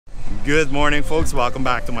Good morning, folks. Welcome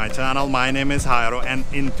back to my channel. My name is Jairo, and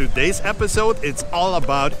in today's episode, it's all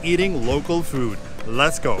about eating local food.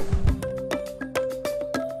 Let's go.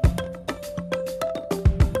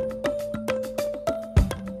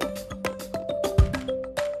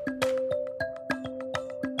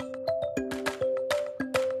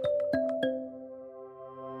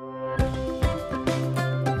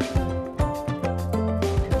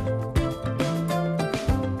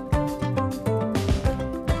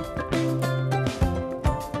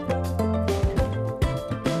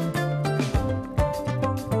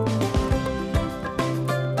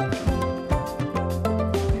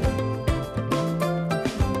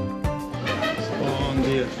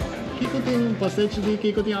 Pastechi di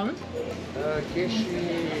che cosa avete? Queijo,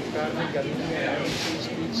 carne, galinha,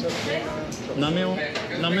 pizza, Name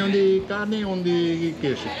on di carne on di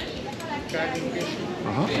queijo. carne,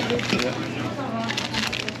 queijo.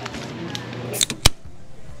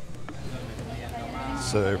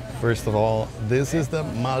 So, first of all, this is the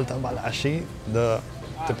Malta Balashi, the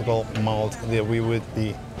typical malt that we would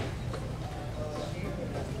be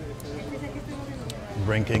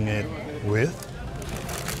drinking it with.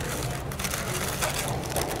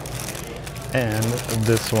 And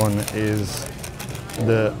this one is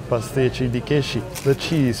the Pastechi di Keshi, the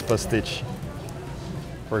cheese pastiche.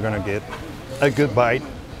 We're gonna get a good bite.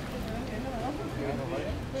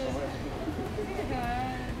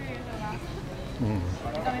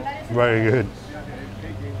 Very good.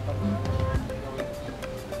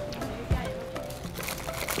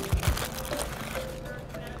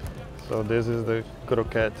 So this is the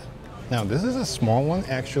croquette. Now this is a small one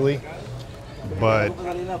actually, but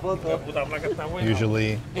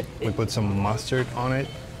usually we put some mustard on it.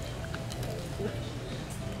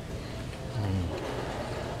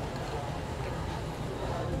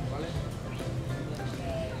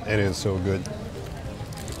 It is so good.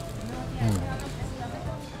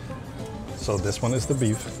 So this one is the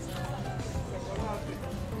beef.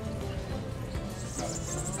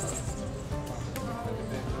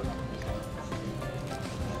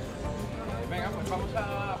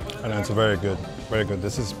 And it's very good, very good.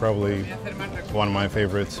 This is probably one of my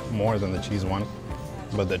favorites, more than the cheese one.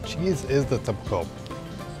 But the cheese is the typical.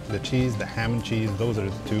 The cheese, the ham and cheese, those are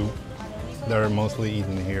the two that are mostly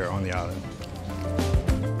eaten here on the island.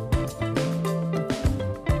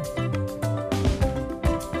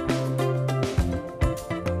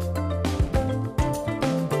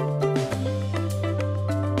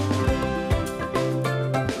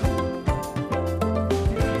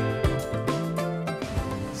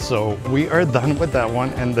 So we are done with that one,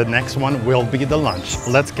 and the next one will be the lunch.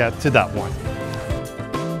 Let's get to that one.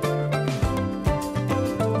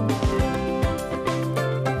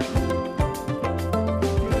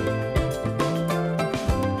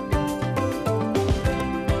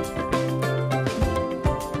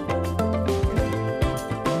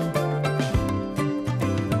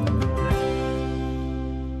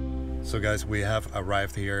 So guys, we have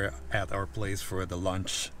arrived here at our place for the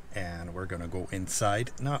lunch, and we're gonna go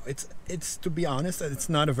inside. Now it's to be honest, it's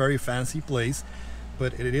not a very fancy place,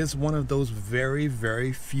 but it is one of those very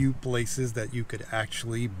few places that you could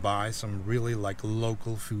actually buy some really like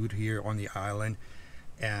local food here on the island.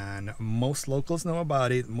 And most locals know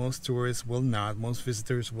about it, most tourists will not, most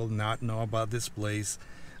visitors will not know about this place.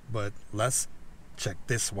 But let's check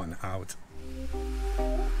this one out.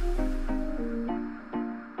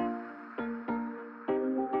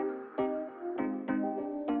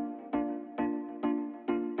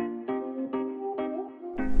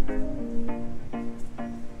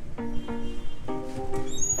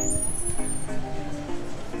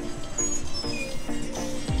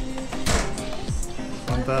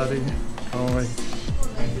 Daddy, all right.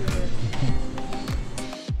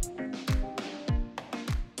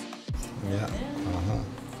 Yeah.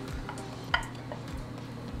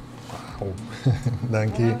 Wow.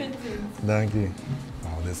 Thank you. Thank you.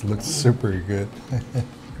 Oh, this looks super good.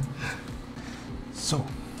 So,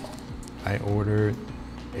 I ordered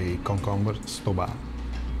a cucumber stoba.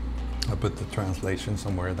 I put the translation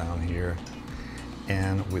somewhere down here.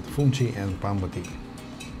 And with Funchi and Pan Bati.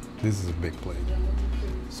 This is a big plate.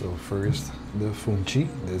 So first, the funchi.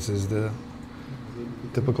 This is the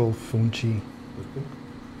typical funchi.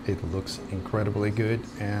 It looks incredibly good,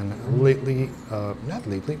 and lately, not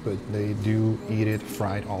lately, but they do eat it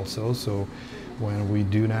fried also. So when we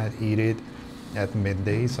do not eat it at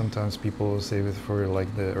midday, sometimes people save it for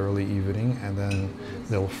like the early evening, and then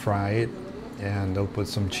they'll fry it and they'll put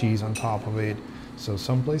some cheese on top of it. So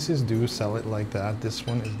some places do sell it like that. This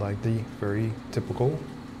one is like the very typical.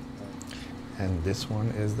 And this one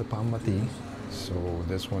is the Pan Bati. So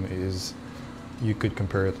this one is You could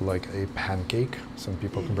compare it to like a pancake. Some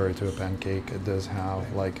people compare it to a pancake. It does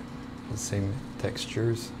have like the same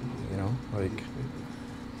textures, you know, like,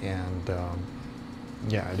 and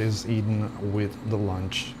yeah, it is eaten with the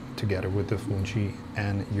lunch together with the funchi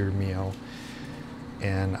and your meal.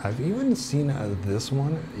 And I've even seen this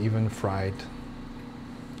one even fried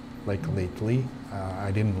like lately. I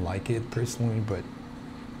didn't like it personally, but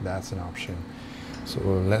that's an option. So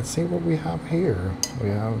let's see what we have here. We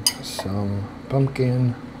have some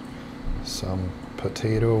pumpkin, some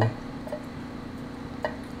potato,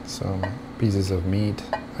 some pieces of meat.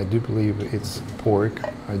 I do believe it's pork,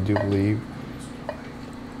 I do believe.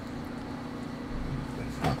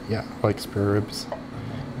 Yeah, like spare ribs.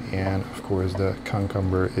 And of course the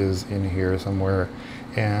cucumber is in here somewhere.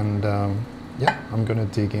 And yeah, I'm gonna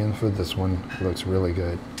dig in for this one. Looks really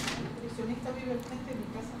good.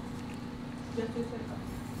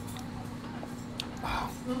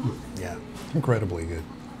 Yeah, incredibly good.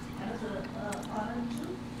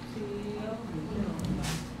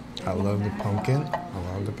 I love the pumpkin,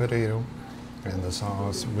 I love the potato, and the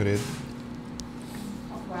sauce with it.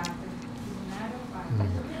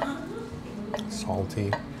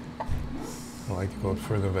 Salty. I like to go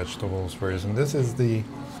for the vegetables first, and this is the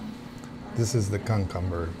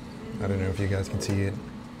cucumber. I don't know if you guys can see it.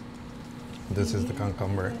 This is the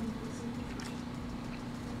cucumber.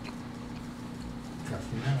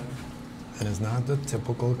 And it's not the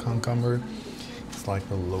typical cucumber, it's like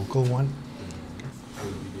the local one.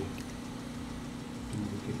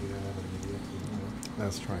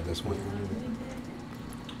 Let's try this one.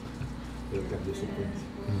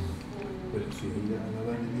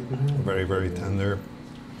 Very, very tender.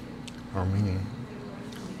 I mean,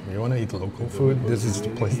 if you want to eat local food, this is the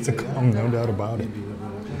place to come, no doubt about it.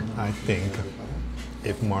 I think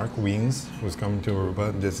if Mark Wiens was coming to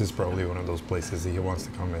Aruba, this is probably one of those places that he wants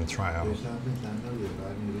to come and try out.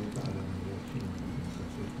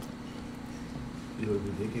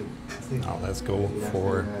 Now let's go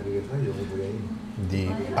for the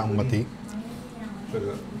Pan Bati.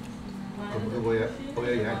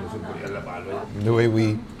 The way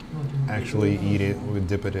we actually eat it, we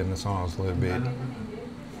dip it in the sauce a little bit, and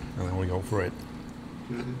then we go for it.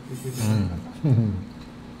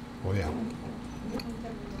 Oh yeah.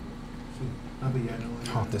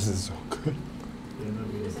 Oh, this is so good.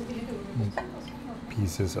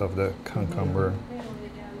 Pieces of the cucumber.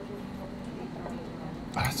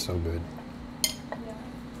 Ah, it's so good.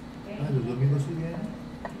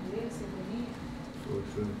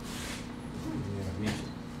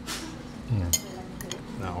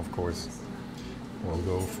 Now, of course, we'll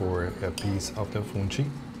go for a piece of the funchi,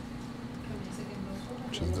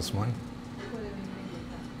 which is this one.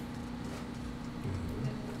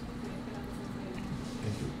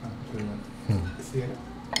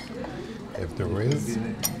 If there is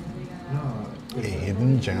a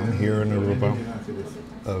hidden gem here in Aruba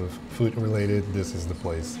of food related, this is the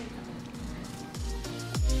place.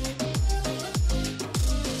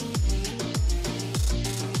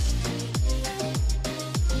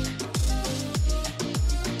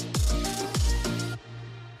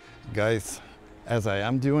 Guys, as I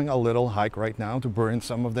am doing a little hike right now to burn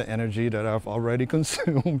some of the energy that I've already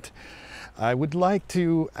consumed, I would like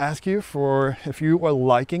to ask you for, if you are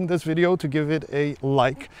liking this video, to give it a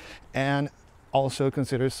like and also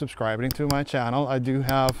consider subscribing to my channel. I do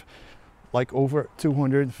have like over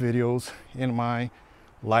 200 videos in my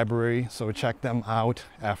library, so check them out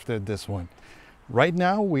after this one. Right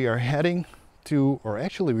now we are heading to, or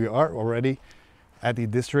actually we are already at the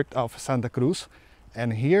district of Santa Cruz,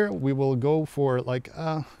 and here we will go for like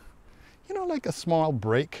a, you know, like a small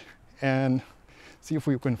break and see if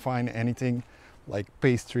we can find anything like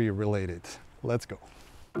pastry related. Let's go.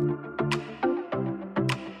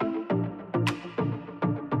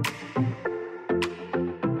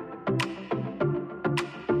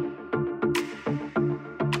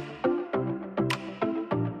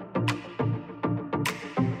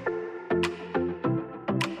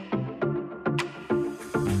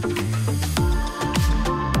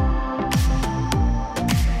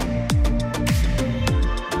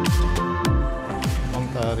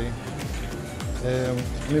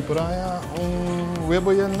 ¿Me trae un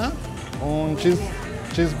huevo llena? ¿Un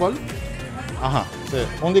cheese ball? Ajá, sí,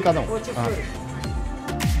 un de cada uno. Ajá.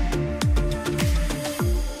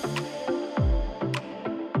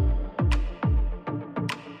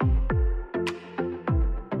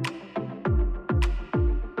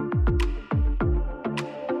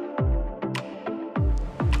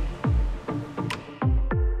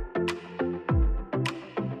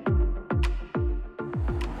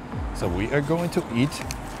 So we are going to eat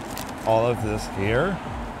all of this here.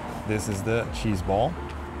 This is the cheese ball.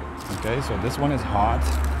 Okay, so this one is hot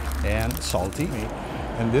and salty.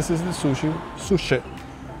 And this is the sushi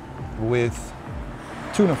with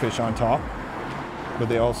tuna fish on top. But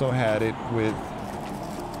they also had it with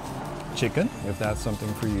chicken, if that's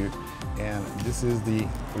something for you. And this is the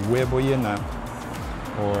huevo llena,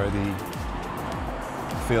 or the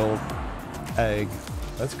filled egg.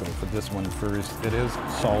 Let's go for this one first. It is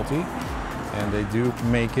salty, and they do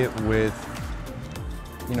make it with,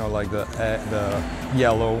 you know, like the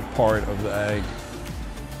yellow part of the egg.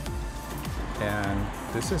 And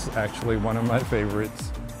this is actually one of my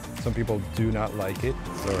favorites. Some people do not like it.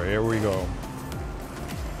 So here we go.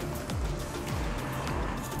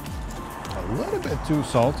 A little bit too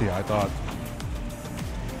salty, I thought.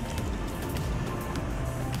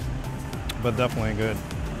 But definitely good.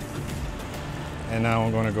 And now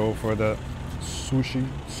I'm gonna go for the sushi.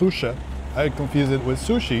 I confuse it with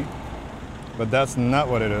sushi, but that's not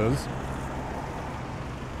what it is.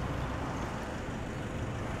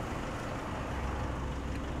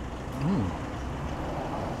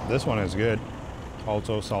 This one is good,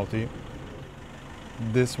 also salty.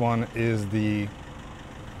 This one is the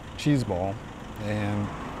cheese ball, and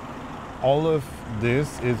all of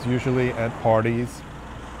this is usually at parties.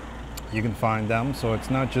 You can find them, so it's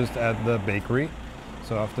not just at the bakery.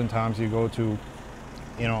 So oftentimes you go to,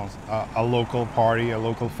 you know, a local party, a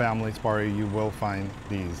local family's party, you will find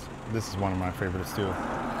these. This is one of my favorites too.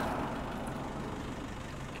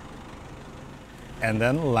 And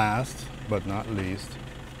then last but not least,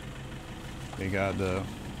 we got the,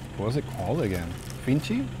 what was it called again?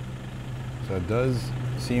 Funchi? So it does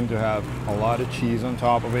seem to have a lot of cheese on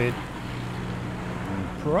top of it.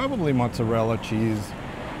 And probably mozzarella cheese.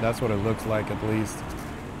 That's what it looks like, at least.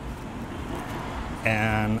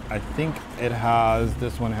 And I think it has,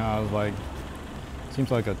 this one has like,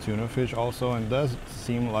 seems like a tuna fish also, and does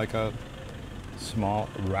seem like a small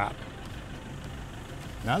wrap.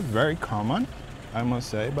 Not very common, I must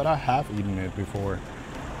say, but I have eaten it before.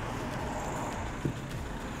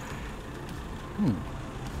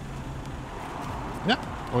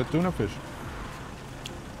 Yeah, or tuna fish.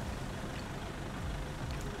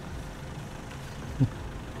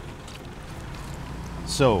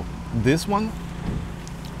 So this one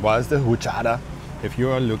was the Huchada. If you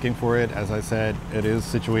are looking for it, as I said, it is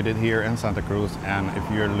situated here in Santa Cruz. And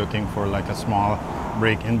if you're looking for like a small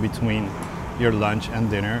break in between your lunch and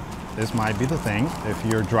dinner, this might be the thing. If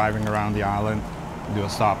you're driving around the island, do a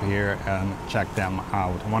stop here and check them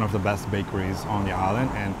out. One of the best bakeries on the island,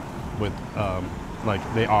 and with like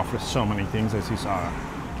they offer so many things, as you saw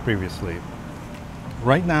previously.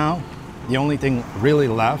 Right now, the only thing really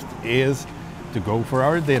left is to go for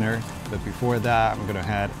our dinner, but before that I'm gonna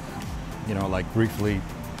head, you know, like briefly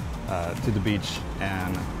to the beach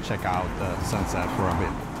and check out the sunset for a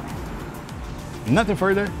bit. Nothing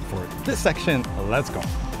further for this section, let's go.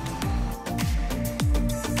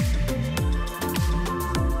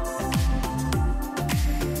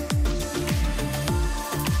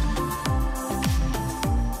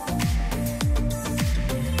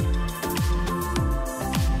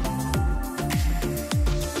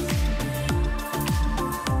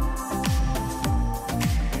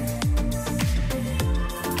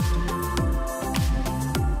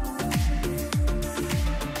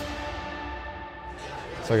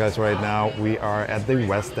 So guys, right now we are at the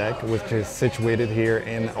West Deck, which is situated here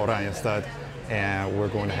in Oranjestad, and we're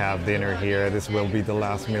going to have dinner here. This will be the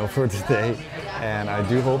last meal for today, and I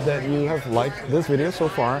do hope that you have liked this video so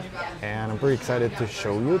far, and I'm pretty excited to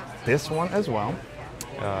show you this one as well.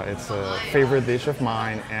 It's a favorite dish of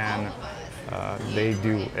mine, and they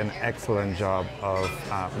do an excellent job of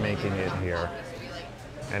making it here.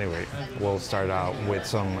 Anyway, we'll start out with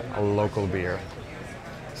some local beer.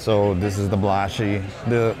 So this is the Blaschi,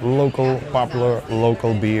 the popular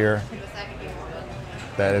local beer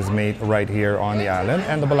that is made right here on the island.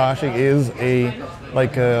 And the Blaschi is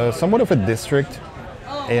somewhat of a district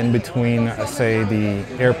in between, say, the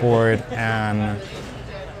airport and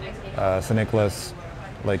St. Nicholas.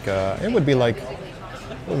 It would be like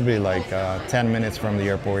 10 minutes from the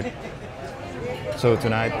airport. So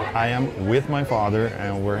tonight I am with my father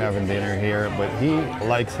and we're having dinner here, but he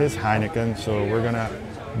likes his Heineken, so we're gonna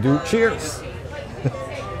do cheers.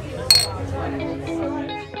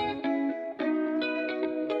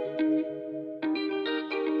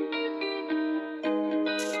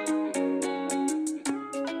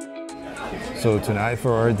 So tonight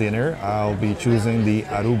for our dinner, I'll be choosing the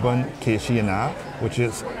Aruban Keshiana, which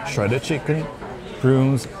is shredded chicken,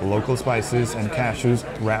 prunes, local spices, and cashews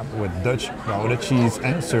wrapped with Dutch Gouda cheese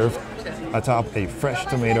and served atop a fresh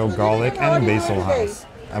tomato, garlic, and basil house.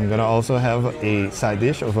 I'm gonna also have a side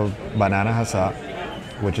dish of a banana hasa,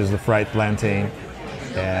 which is the fried plantain,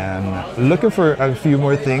 and looking for a few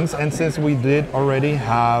more things. And since we did already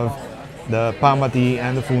have the pan bati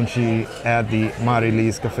and the funchi at the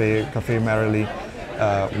Marilis Cafe Marily,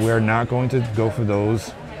 we're not going to go for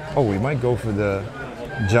those. Oh, we might go for the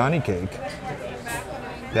Johnny cake.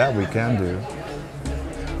 That we can do.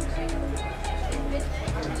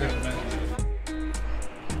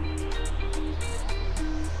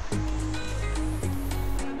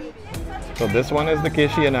 So this one is the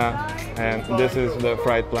kishiana, and this is the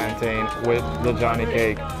fried plantain with the Johnny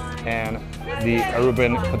cake and the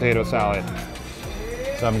Aruban potato salad.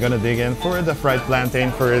 So I'm gonna dig in for the fried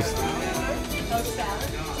plantain first.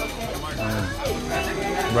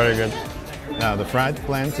 Very good. Now the fried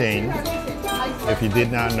plantain, if you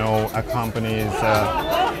did not know, accompanies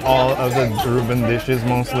all of the Aruban dishes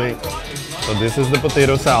mostly. So this is the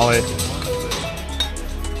potato salad.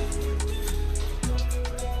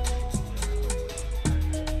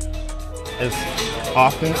 It's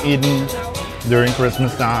often eaten during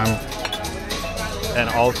Christmas time, and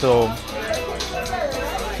also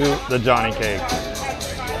to the Johnny cake.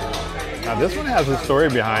 Now this one has a story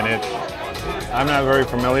behind it. I'm not very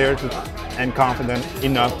familiar and confident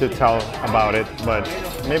enough to tell about it, but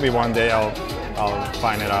maybe one day I'll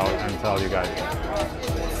find it out and tell you guys.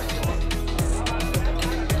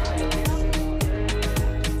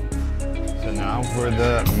 So now for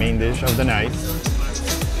the main dish of the night,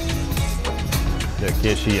 the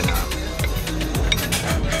kishiana.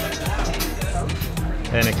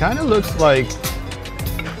 And it kind of looks like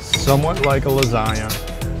somewhat like a lasagna,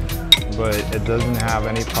 but it doesn't have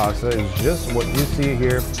any pasta. It's just what you see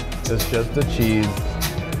here. It's just the cheese.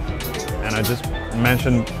 And I just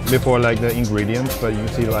mentioned before like the ingredients, but you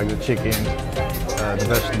see like the chicken, the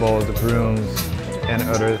vegetables, the prunes, and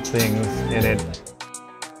other things in it.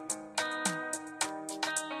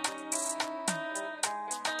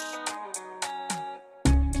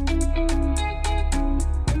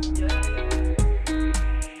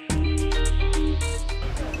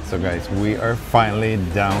 So guys, we are finally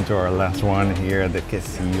down to our last one here at the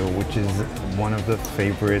quesillo, which is one of the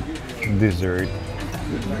favorite dessert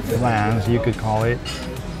plans, you could call it.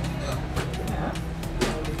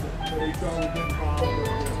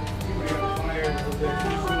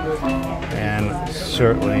 And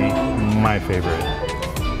certainly my favorite.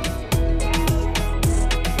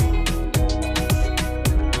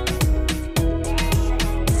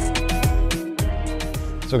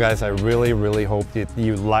 So guys, I really hope that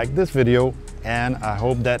you liked this video, and I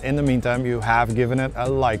hope that in the meantime you have given it a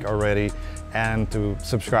like already and to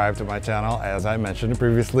subscribe to my channel, as I mentioned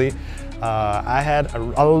previously. I had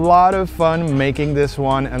a lot of fun making this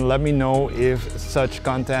one, and let me know if such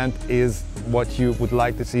content is what you would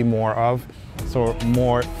like to see more of. So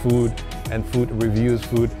more food and food reviews,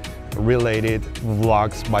 food related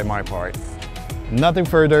vlogs by my part. Nothing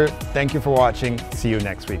further, thank you for watching. See you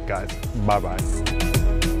next week guys, bye bye.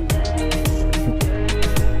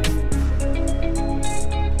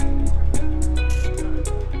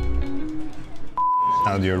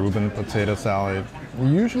 Now the Aruban potato salad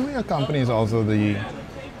usually accompanies also the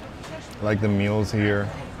meals here.